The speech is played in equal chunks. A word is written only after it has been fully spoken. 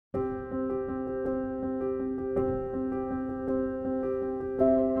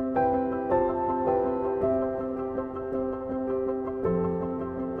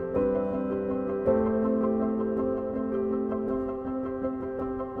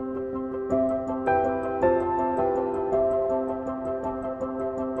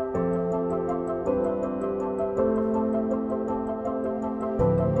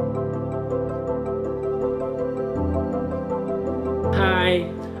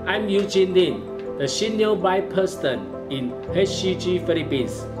I'm Eugene Lin, the Senior Vice President in HCG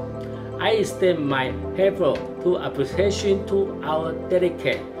Philippines. I extend my heartfelt appreciation to our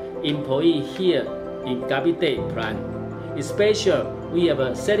dedicated employees here in Cavite plant. Especially, we have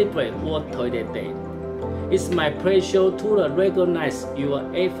celebrated World Toilet Day. It's my pleasure to recognize your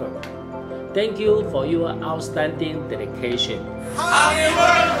effort. Thank you for your outstanding dedication. Happy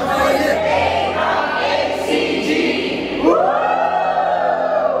World Toilet Day from HCG!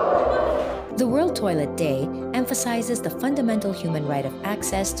 The World Toilet Day emphasizes the fundamental human right of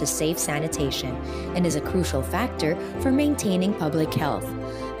access to safe sanitation and is a crucial factor for maintaining public health.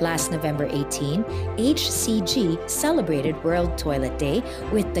 Last November 18, HCG celebrated World Toilet Day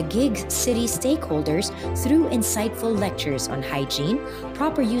with Taguig city stakeholders through insightful lectures on hygiene,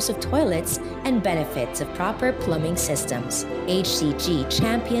 proper use of toilets, and benefits of proper plumbing systems. HCG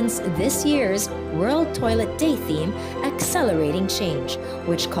champions this year's World Toilet Day theme, Accelerating Change,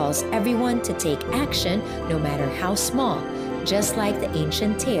 which calls everyone to take action no matter how small, just like the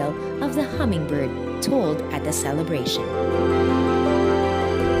ancient tale of the hummingbird told at the celebration.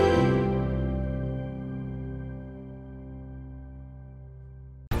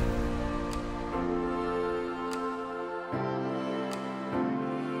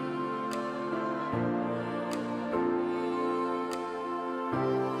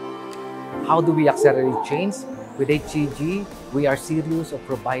 How do we accelerate change? With HCG, we are serious of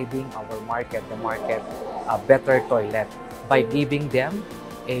providing our the market, a better toilet by giving them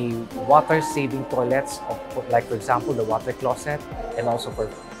a water-saving toilets, like for example, the water closet and also for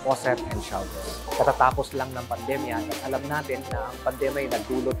faucet and showers. Katatapos lang ng pandemya, alam natin na ang pandemya ay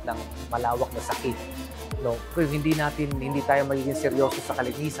nagdulot ng malawak na sakit. No, kung hindi tayo magiging seryoso sa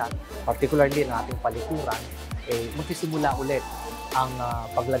kalinisan, particularly ng ating palikuran, magsisimula ulit ang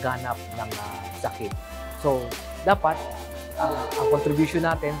paglaganap ng sakit. So, dapat ang contribution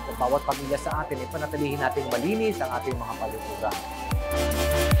natin sa bawat pamilya sa atin ay panatilihin natin malinis ang ating mga palikuran.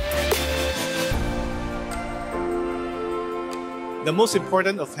 The most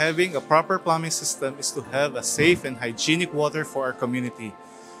important of having a proper plumbing system is to have a safe and hygienic water for our community.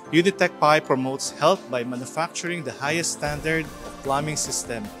 Unitec promotes health by manufacturing the highest standard of plumbing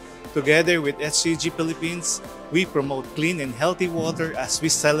system. Together with HCG Philippines, we promote clean and healthy water as we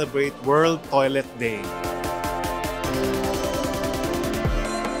celebrate World Toilet Day.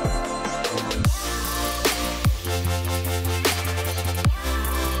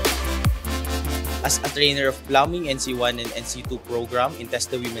 As a trainer of plumbing NC1 and NC2 program in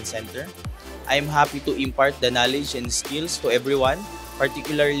Testa Women's Center, I am happy to impart the knowledge and skills to everyone,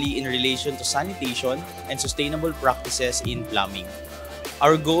 particularly in relation to sanitation and sustainable practices in plumbing.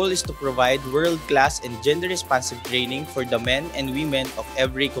 Our goal is to provide world-class and gender-responsive training for the men and women of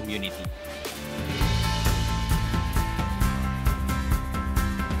every community.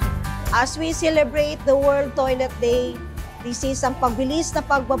 As we celebrate the World Toilet Day, this is ang pagbilis na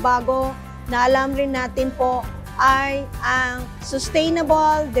pagbabago na alam rin natin po ay ang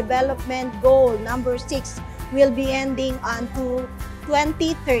Sustainable Development Goal number 6 will be ending until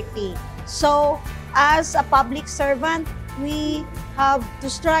 2030. So, as a public servant, we have to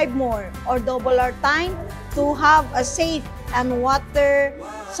strive more or double our time to have a safe and water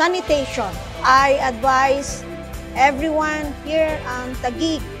sanitation. I advise everyone here on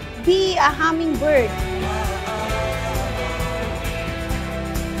Taguig, be a hummingbird.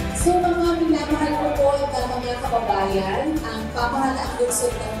 So mga minamahal ko po ng mga kababayan, ang pamahalaang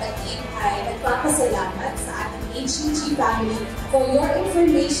lungsod ng Taguig ay nagpapasalamat sa ating HCG family. For your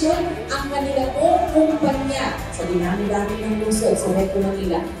information, ang kanila po kumpanya sa dinami-dami ng lungsod sa Metro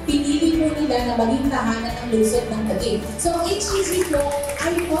Manila, pinili po nila na maging tahanan ng lungsod ng Taguig. So HCG po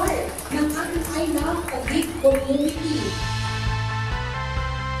ay part ng ating I Love Taguig community.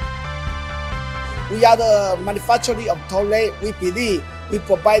 We are the manufacturer of toilet. We believe we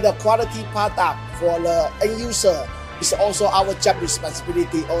provide a quality product for the end user. It's also our job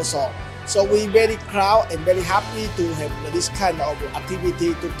responsibility also. So we're very proud and very happy to have this kind of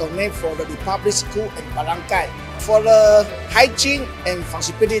activity to donate for the public school and barangay. For the hygiene and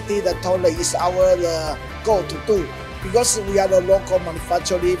functionality, the toilet is our goal to do because we are the local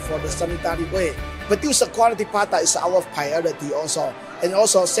manufacturer for the sanitary way. Produce a quality product is our priority also. And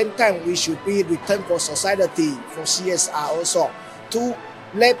also, same time, we should be return for society, for CSR also, to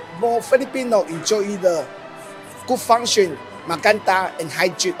let more Filipino enjoy the good function, maganda, and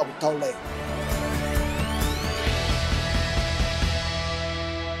hygiene of toilet.